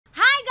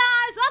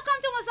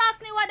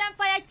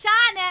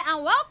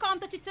and welcome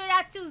to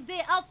Tutorial Tuesday.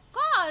 Of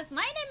course,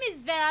 my name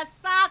is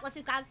Verasax, as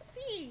you can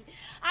see,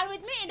 and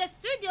with me in the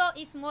studio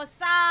is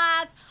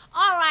Mosax.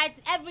 Alright,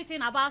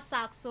 everything about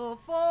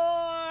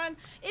saxophone.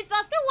 If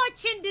you're still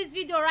watching this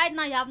video right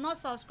now, you have not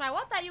subscribed,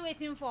 what are you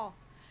waiting for?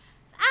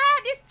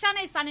 This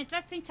channel is an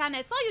interesting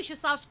channel, so you should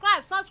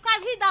subscribe.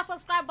 Hit that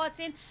subscribe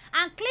button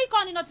and click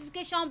on the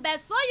notification bell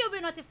so you'll be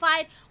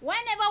notified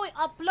whenever we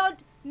upload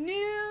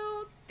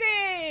new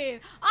thing.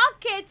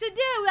 Okay,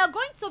 today we are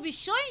going to be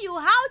showing you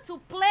how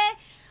to play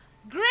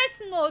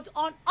grace note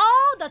on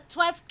all the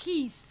 12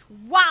 keys.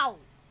 Wow,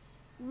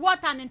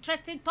 what an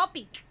interesting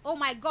topic. Oh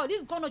my god,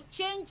 this is going to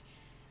change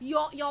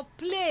your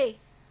play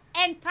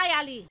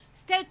entirely.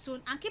 Stay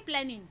tuned and keep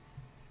learning.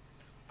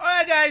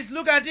 Alright guys,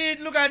 look at it.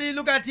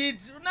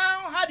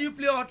 Now, how do you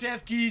play all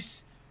 12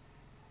 keys?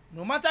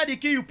 No matter the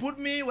key you put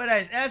me, whether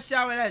it's F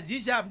sharp, whether it's G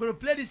sharp, I'm going to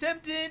play the same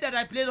thing that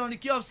I played on the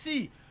key of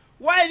C.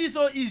 Why is it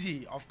so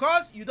easy? Of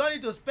course, you don't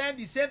need to spend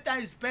the same time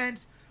you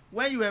spent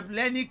when you were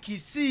learning key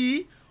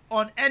C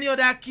on any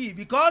other key,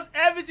 because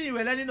everything you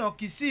were learning on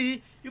key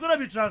C, you're going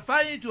to be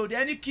transferring it to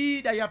any key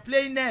that you're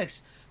playing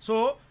next.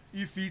 So,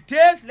 if it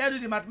takes, let's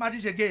do the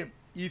mathematics again.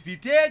 If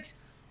it takes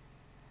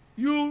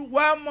you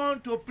 1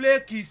 month to play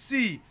key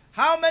C,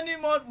 how many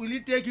months will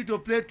it take you to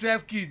play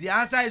 12 keys? The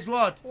answer is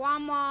what?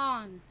 1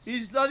 month.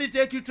 It doesn't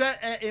take you 12.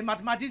 In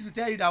mathematics will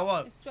tell you that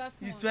what?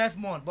 It's 12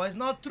 months. But it's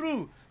not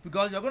true,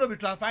 because you're going to be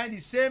transferring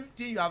the same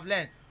thing you have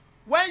learned.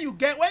 When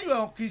you're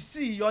on key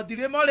C, your di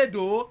re mo re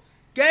do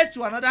gets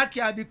to another key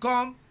and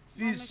become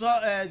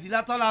the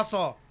lateral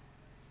saw.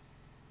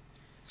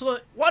 So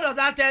what does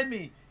that tell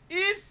me?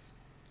 If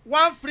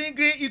one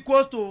fingering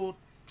equals to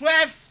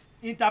 12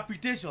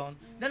 interpretation,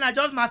 then I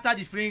just master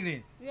the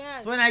fingering.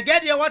 Yes. So when I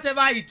get here,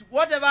 whatever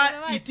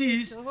it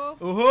is,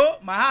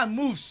 my hand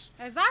moves.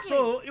 Exactly.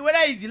 So whether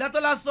it's the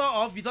lateral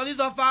saw or vitoli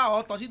sofa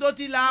or toshido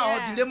tila or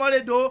di re mo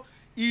re do,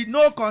 it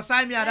no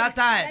concern me at that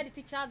time. Let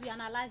the teachers be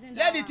analyzing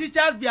Let the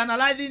teachers be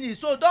analyzing it.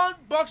 So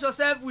don't box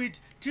yourself with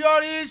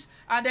theories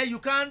and then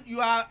you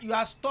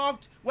are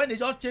stuck when they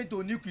just change to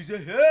a new key. Say,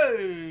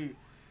 hey,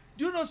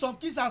 do you know some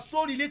keys are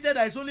so related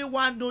that it's only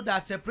one note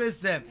that separates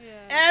them?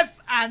 Yeah.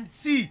 F and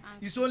C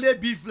is only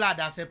B flat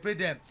that separate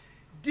them.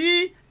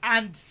 D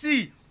and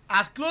C,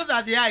 as close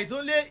as they are, it's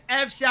only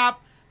F sharp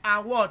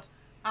and what?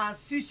 And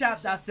C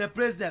sharp that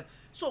separates them.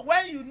 So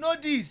when you know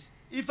this,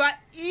 if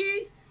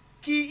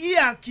key E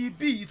and key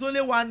B is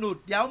only one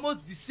note, they are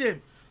almost the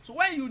same. So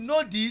when you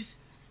know this,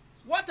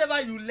 whatever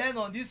you learn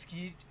on this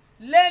key,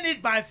 learn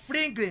it by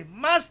fingering,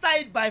 master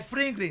it by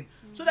fingering,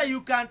 so that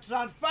you can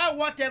transfer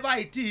whatever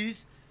it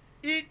is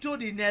into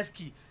the next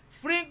key.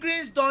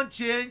 Fingerings don't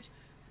change,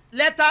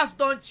 letters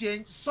don't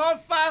change,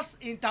 solfas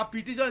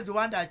interpretation is the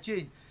one that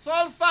change.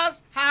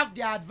 Solfas have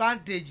their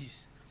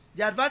advantages.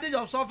 The advantage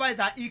of solfa is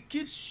that it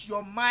keeps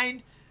your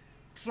mind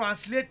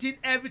translating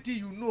everything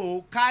you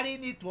know,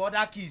 carrying it to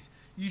other keys.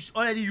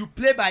 You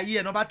play by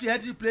ear. Number 2,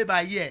 helps you play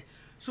by ear.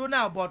 So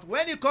now, but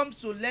when it comes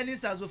to learning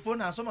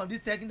saxophone and some of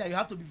these techniques that you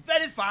have to be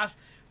very fast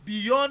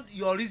beyond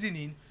your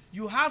reasoning,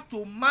 you have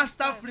to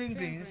master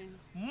fingerings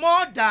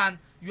more than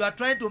you are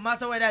trying to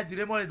master whether it's di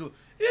re mo re do.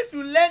 If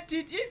you learnt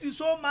it, if you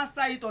so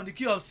master it on the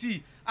key of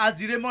C as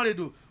di re mo re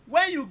do,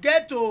 when you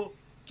get to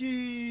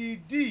key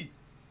D,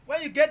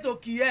 when you get to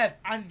key F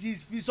and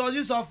this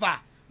visoli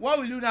sofa, what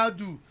will you now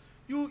do?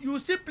 You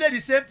still play the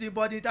same thing,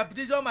 but the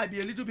interpretation might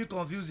be a little bit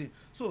confusing.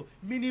 So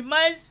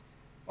minimize.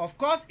 Of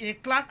course, in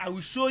class I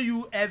will show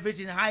you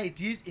everything, how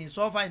it is in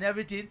sofa and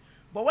everything.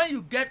 But when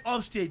you get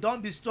upstage,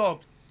 don't be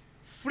stuck.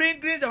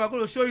 Fingerings that we're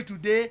going to show you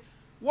today.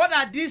 What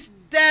are these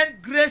 10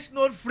 grace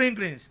note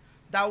fingerings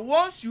that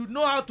once you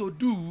know how to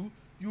do,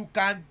 you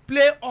can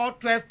play all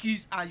 12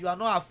 keys and you are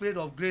not afraid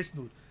of grace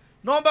note?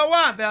 Number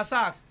 1,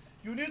 Verasax,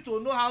 you need to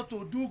know how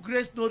to do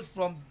grace note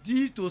from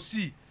D to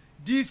C,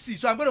 DC.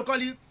 So I'm going to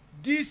call it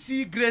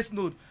DC grace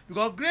note,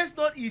 because grace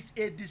note is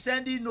a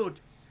descending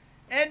note,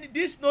 and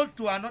this note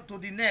to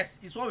the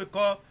next is what we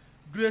call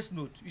grace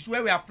note. It's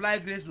where we apply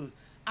grace note.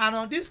 And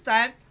on this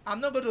time, I'm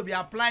not going to be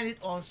applying it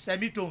on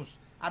semitones.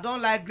 I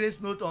don't like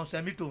grace note on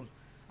semitones.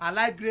 I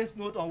like grace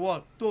note on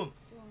what? Tone.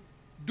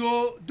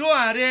 Do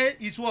and re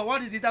is what?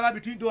 What is the interval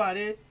between do and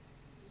re?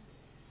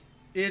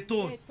 A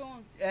tone.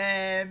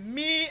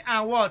 Me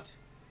and what?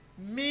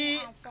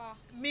 Me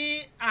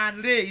and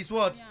re is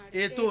what?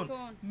 A tone.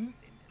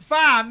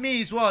 Fa and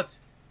mi is what?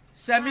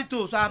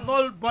 Semitone. So I'm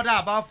not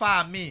bothered about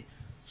fa and mi.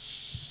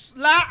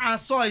 La and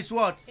so is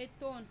what? A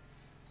tone.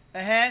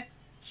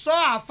 So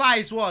and fa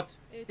is what?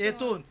 A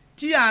tone.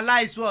 T and la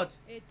is what?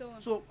 A tone.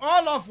 So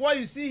all of what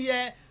you see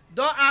here,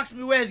 don't ask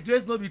me where is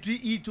grace note between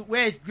E to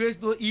where is grace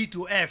note E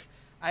to F.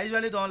 I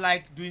usually don't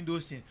like doing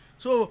those things.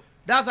 So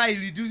that's why he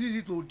reduces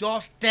it to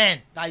just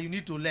 10 that you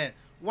need to learn.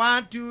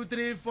 1, 2,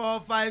 3, 4,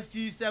 5,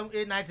 6, 7,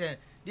 8, 9, 10.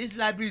 This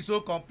library is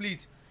so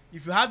complete.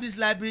 If you have this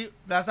library,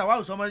 why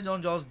would somebody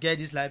don't just get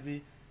this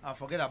library and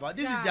forget about it?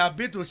 This is their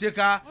bit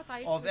shaker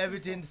of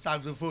everything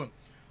saxophone.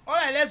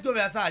 Alright, let's go,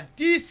 Verasax.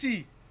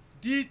 DC,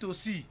 D to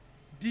C,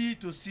 D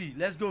to C.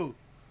 Let's go.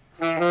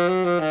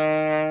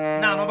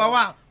 Now, number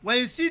 1, when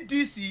you see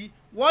DC,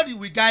 what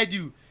will guide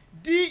you?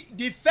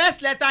 The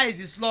first letter is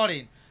the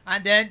slurring,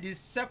 and then the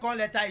second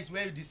letter is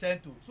where you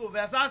descend to. So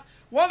Verasax,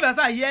 one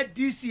Verasax hear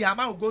D, C, her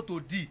mind will go to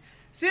D.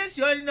 Since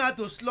you already know how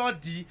to slur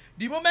D,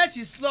 the moment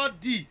she slur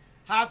D,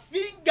 her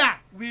finger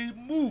will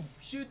move.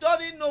 She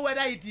doesn't know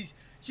whether it is.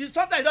 She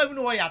sometimes don't even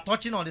know what you are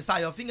touching on the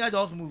side. Your finger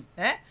just move.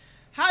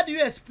 How do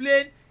you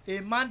explain a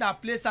man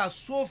that plays her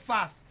so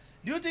fast?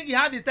 Do you think he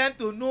had the time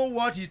to know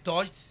what he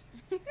touched?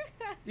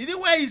 Is it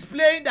when he's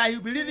playing that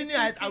he'll be reading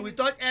it? I will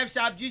touch F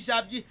sharp, G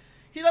sharp, G.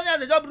 He doesn't have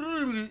the job.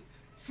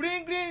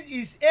 Fingerings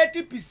is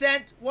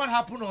 80% what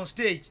happened on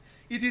stage.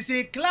 It is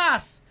in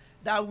class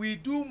that we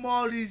do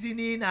more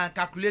reasoning and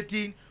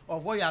calculating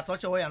of what you are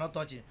touching, what you are not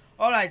touching.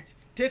 All right,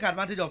 take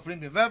advantage of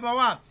fingering. Verb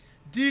 1,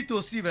 D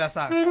to C,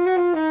 Verasax.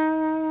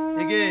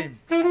 Again.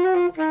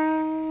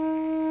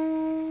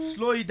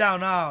 Slow it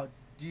down now.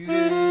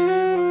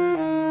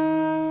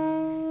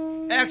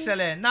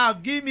 Excellent. Now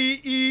give me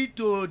E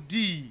to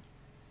D.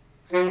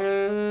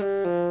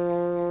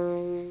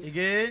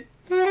 Again.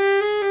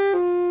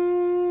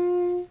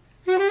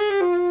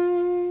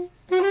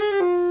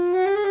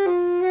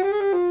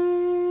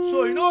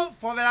 So you know,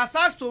 for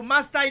Verasax to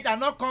master it and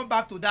not come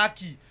back to that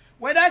key,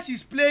 whether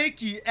she's playing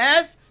key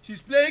F,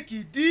 she's playing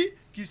key D,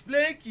 she's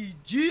playing key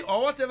G,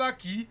 or whatever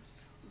key,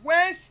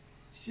 once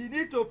she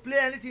need to play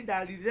anything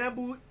that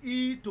resembles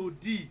E to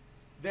D,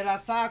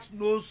 Verasax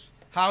knows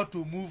how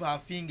to move her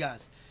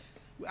fingers.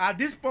 At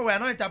this point, we are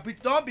not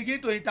interpreting. Don't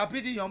begin to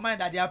interpret in your mind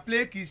that they are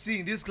playing key C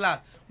in this class.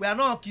 We are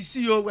not on key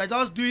C, we are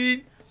just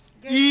doing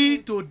E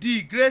to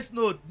D, grace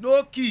note,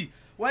 no key.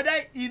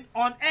 Whether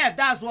on F,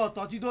 that's what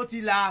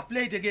totidotila.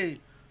 Play it again.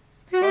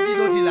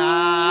 Totidotila.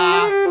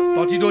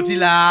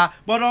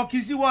 But on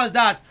key C, what's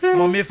that?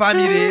 Mome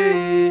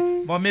family,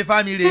 mome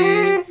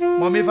family,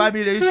 mome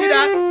family. You see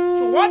that?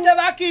 So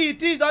whatever key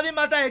it is, doesn't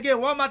matter again.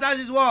 What matters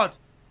is what?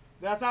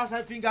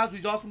 Verasax fingers will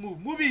just move.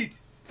 Move it.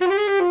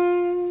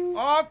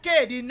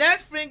 Okay, the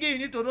next finger you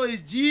need to know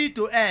is G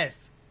to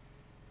F.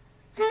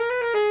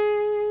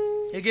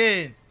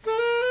 Again.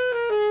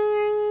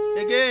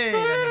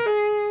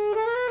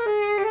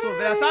 So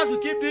Verasax will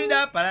keep doing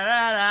that.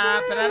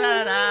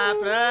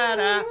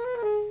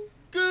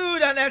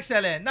 Good and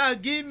excellent. Now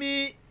give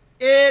me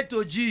A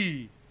to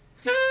G.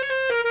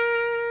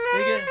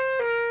 Again.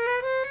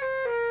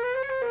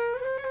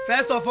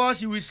 First of all,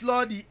 she will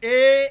slow the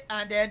A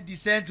and then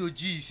descend to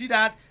G. See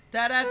that?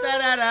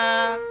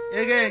 Ta-da-ta-da-da.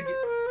 Again.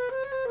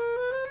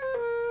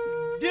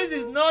 This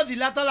is not the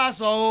lateral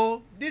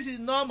lasso. This is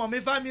not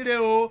Mome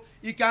family.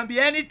 It can be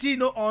anything.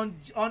 No, on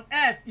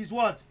F is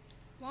what?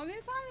 Mome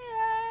family.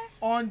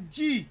 On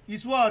G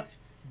is what?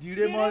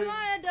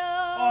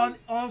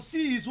 On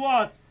C is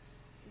what?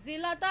 The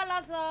lateral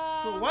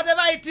lasso. So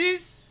whatever it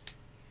is,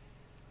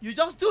 you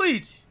just do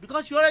it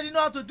because you already know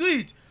how to do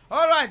it.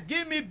 All right,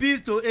 give me B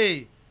to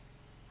A.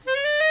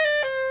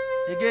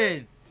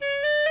 Again.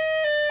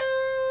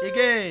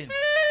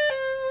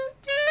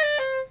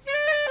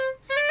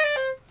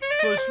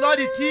 So you slow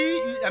the T,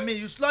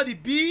 you slow the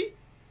B,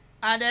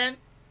 and then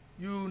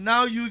you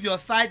now use your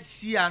side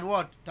C and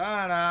what?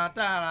 Ta-da,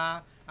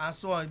 ta-da, and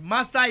so on.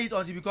 Master it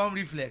until it becomes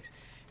reflex.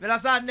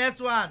 Verasax,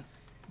 next one.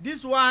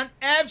 This one,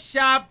 F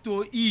sharp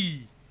to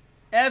E.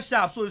 F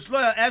sharp. So you slow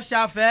your F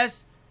sharp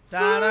first.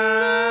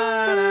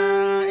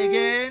 Ta-da,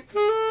 again.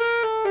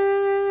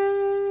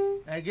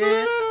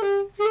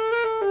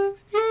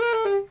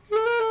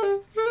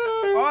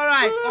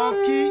 Alright,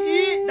 on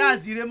key E,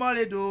 that's the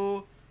remole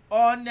do.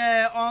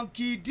 On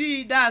key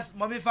D, that's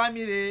Mome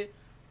family.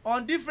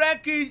 On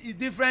different keys is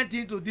different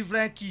thing to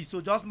different keys.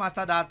 So just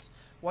master that.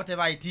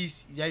 Whatever it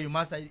is, yeah, you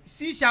master it.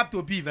 C sharp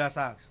to B,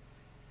 Verasax.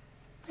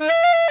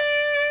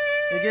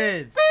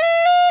 Again.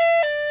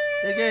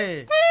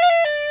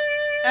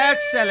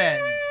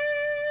 Excellent.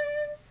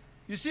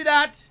 You see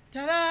that?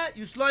 Ta-da!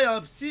 You slow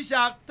your C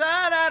sharp.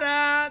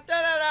 Ta-da-da,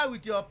 ta-da-da,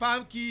 with your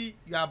palm key.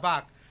 You are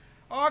back.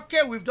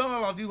 Okay, we've done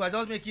all of this. We're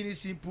just making it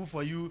simple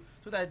for you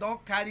so that you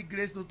don't carry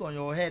grace note on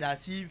your head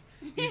as if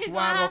it's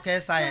one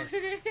rocket science.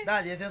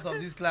 That's the essence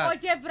of this class.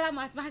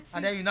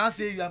 And then you now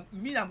say, you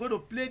mean I'm going to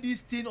play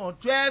this thing on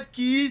 12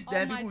 keys?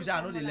 Then people will say,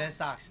 I know the learn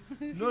sax.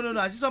 No.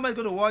 I see somebody's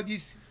going to watch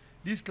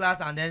this class,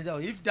 and then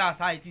if that's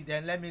how it is,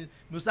 then let me,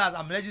 Mosax,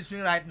 I'm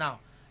registering right now.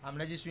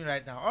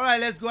 All right,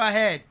 let's go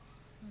ahead.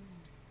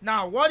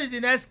 Now, what is the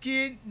next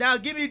key? Now,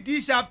 give me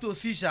D sharp to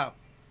C sharp.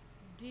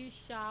 D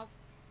sharp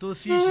to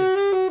C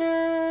sharp.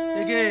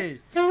 Again.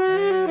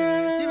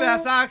 See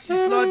Verasax, she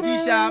slow D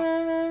sharp.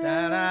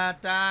 Ta-da,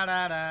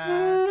 ta-da-da.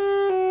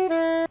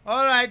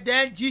 All right,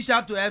 then G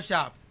sharp to F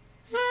sharp.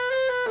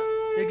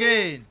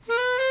 Again.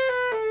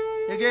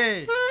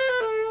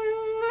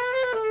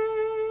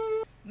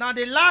 Now,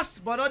 the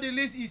last but not the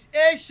least is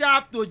A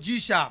sharp to G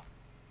sharp.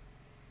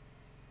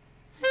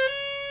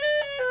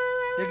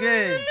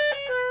 Again.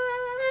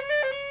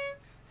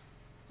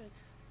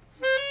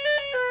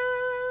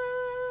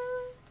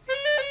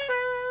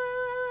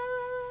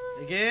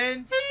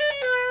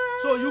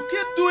 So you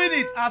keep doing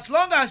it as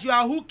long as you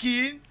are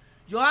hooking,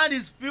 your hand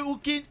is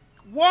hooking.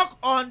 Work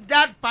on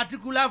that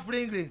particular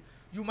fingering.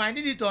 You might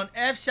need it on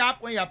F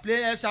sharp when you are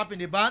playing F sharp in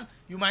the band.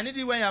 You might need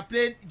it when you are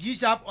playing G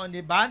sharp on the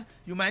band.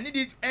 You might need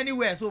it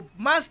anywhere. So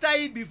master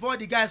it before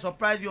the guy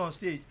surprise you on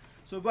stage.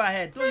 So go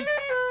ahead. Look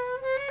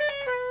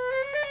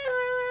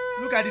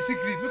at the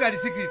secret. Look at the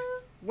secret.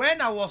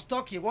 When I was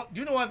talking, what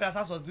do you know what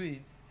Verasax was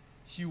doing?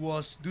 She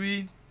was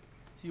doing,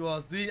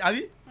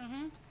 Abi?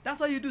 That's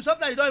what you do.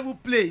 Sometimes you don't even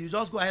play. You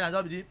just go ahead and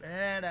just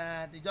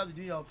be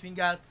doing your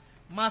fingers.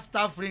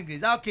 Master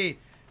fingerings. Okay.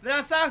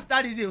 Verasax,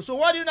 that is it. So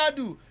what do you now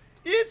do?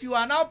 If you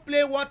are now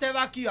playing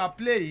whatever key you are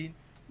playing,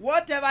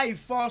 whatever it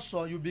falls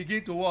on, you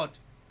begin to what?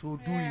 To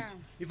do it.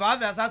 If I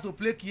have Verasax to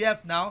play key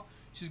F now,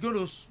 she's going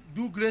to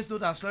do grace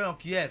note and slur on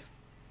key F.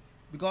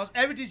 Because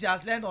everything she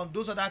has learned on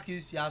those other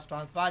keys, she has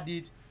transferred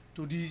it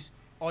to this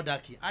other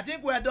key. I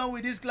think we are done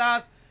with this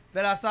class.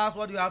 Verasax,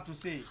 what do you have to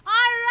say?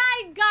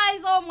 Alright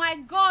guys, oh my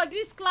god,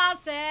 this class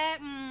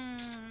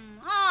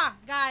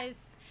guys,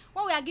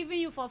 what we are giving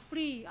you for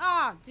free.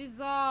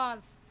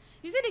 Jesus.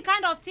 You see the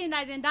kind of thing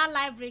that is in that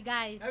library,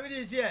 guys.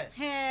 Everything is here.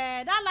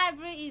 That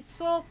library is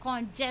so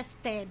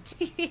congested.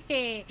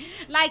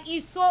 Like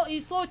it's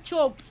so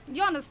choked. Do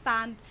you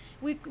understand?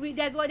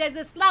 There's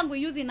a slang we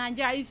use in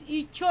Nigeria. It's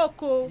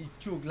ichoko.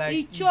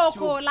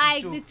 Ichoko.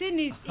 Like the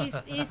thing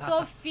is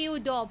so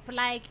filled up.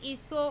 Like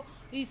it's so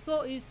you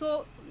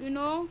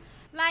know.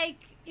 Like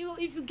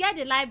if you get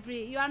the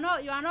library, you are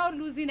not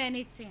losing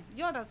anything.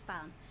 Do you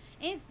understand?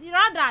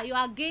 Rather you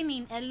are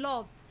gaining a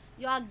lot.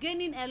 You are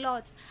gaining a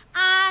lot.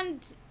 And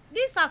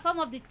these are some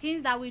of the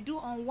things that we do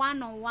on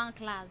one-on-one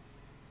class.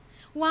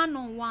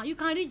 One-on-one. You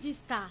can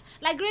register.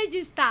 Like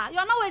register. You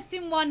are not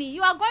wasting money.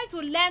 You are going to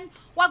learn.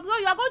 You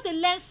are going to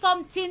learn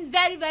something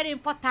very, very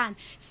important.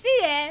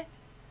 See,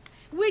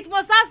 with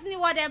Mosax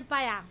Newworld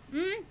Empire,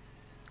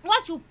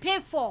 what you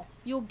pay for,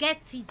 you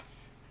get it.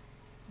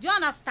 Do you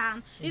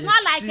understand? It's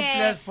not like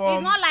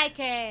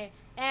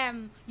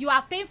you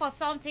are paying for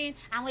something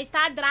and we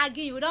start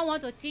dragging you. We don't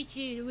want to teach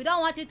you. We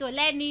don't want you to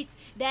learn it.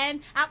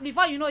 Then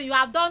before you know, you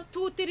have done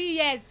 2-3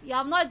 years.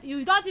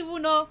 You don't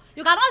even know.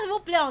 You cannot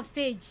even play on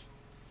stage.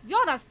 Do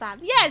you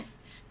understand? Yes,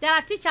 there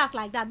are teachers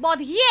like that. But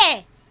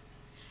here,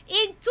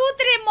 in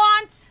 2-3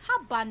 months,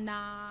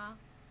 habana.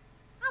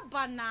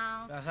 When you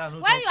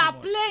are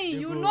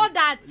playing, you know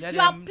that you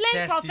are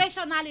playing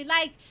professionally.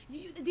 Like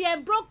the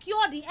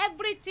embrochure, the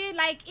everything.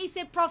 Like it's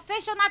a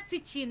professional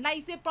teaching.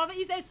 Like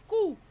it's a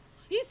school.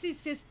 This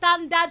is a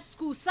standard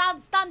school,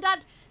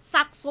 standard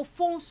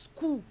saxophone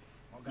school.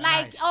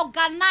 Like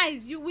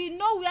organized. We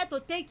know where to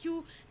take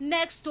you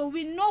next to.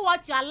 We know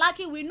what you are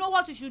lacking. We know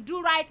what you should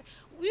do right.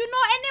 You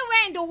know,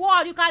 anywhere in the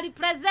world you can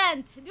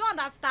represent. Do you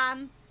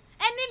understand?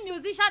 Any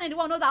musician in the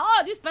world knows that,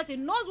 oh, this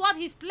person knows what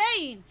he's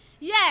playing.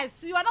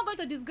 Yes, you are not going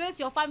to disgrace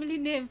your family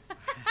name.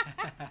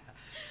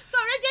 So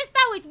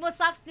register with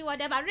Mosax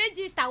whatever.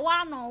 Register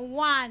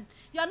one-on-one.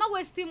 You are not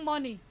wasting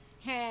money.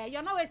 You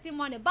are not wasting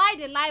money. Buy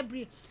the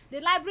library.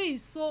 The library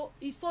is so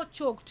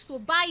choked. So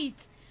buy it.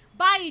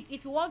 Buy it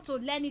if you want to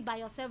learn it by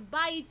yourself.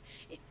 Buy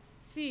it.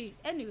 See,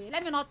 anyway,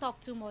 let me not talk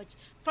too much.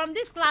 From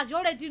this class, you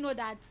already know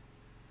that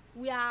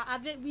we know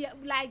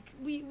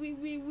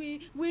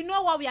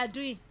what we are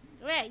doing.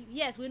 Right?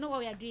 Yes, we know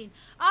what we are doing.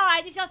 All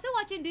right. If you're still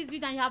watching this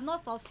video and you have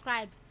not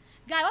subscribed,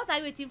 guys, what are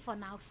you waiting for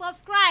now?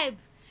 Subscribe.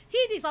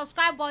 Hit the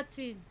subscribe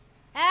button.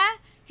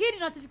 Hit the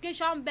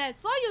notification bell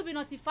so you'll be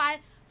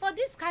notified for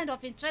this kind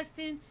of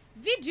interesting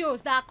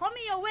videos that are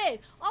coming your way.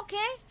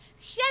 Okay?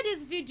 Share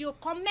this video,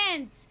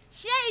 comment,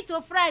 share it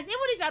to friends.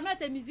 Even if you are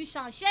not a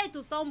musician, share it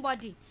to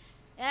somebody.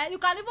 You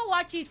can even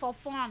watch it for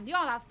fun. You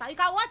understand? You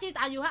can watch it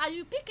and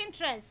you pick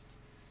interest.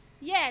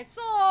 Yeah.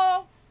 So,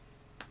 all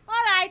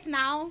right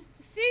now.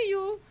 See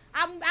you.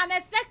 I'm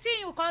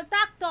expecting you.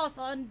 Contact us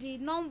on the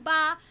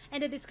number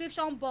in the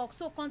description box.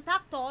 So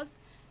contact us.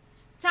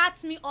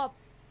 Chat me up.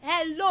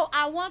 Hello,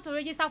 I want to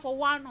register for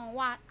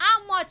one-on-one.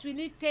 How much will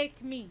it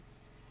take me?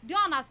 Do you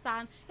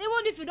understand?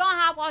 Even if you don't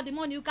have all the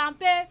money, you can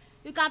pay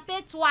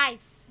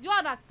twice. Do you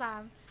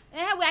understand? We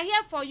are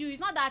here for you. It's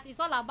not that it's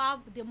all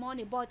about the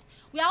money, but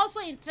we are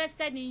also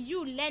interested in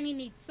you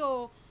learning it.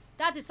 So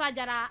that is why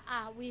Jara,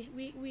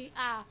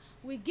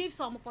 we give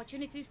some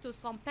opportunities to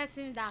some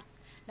persons that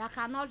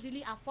cannot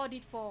really afford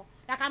it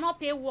that cannot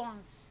pay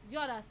once. Do you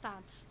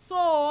understand?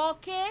 So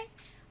okay,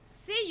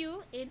 see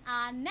you in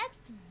our next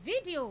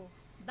video.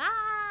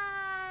 Bye.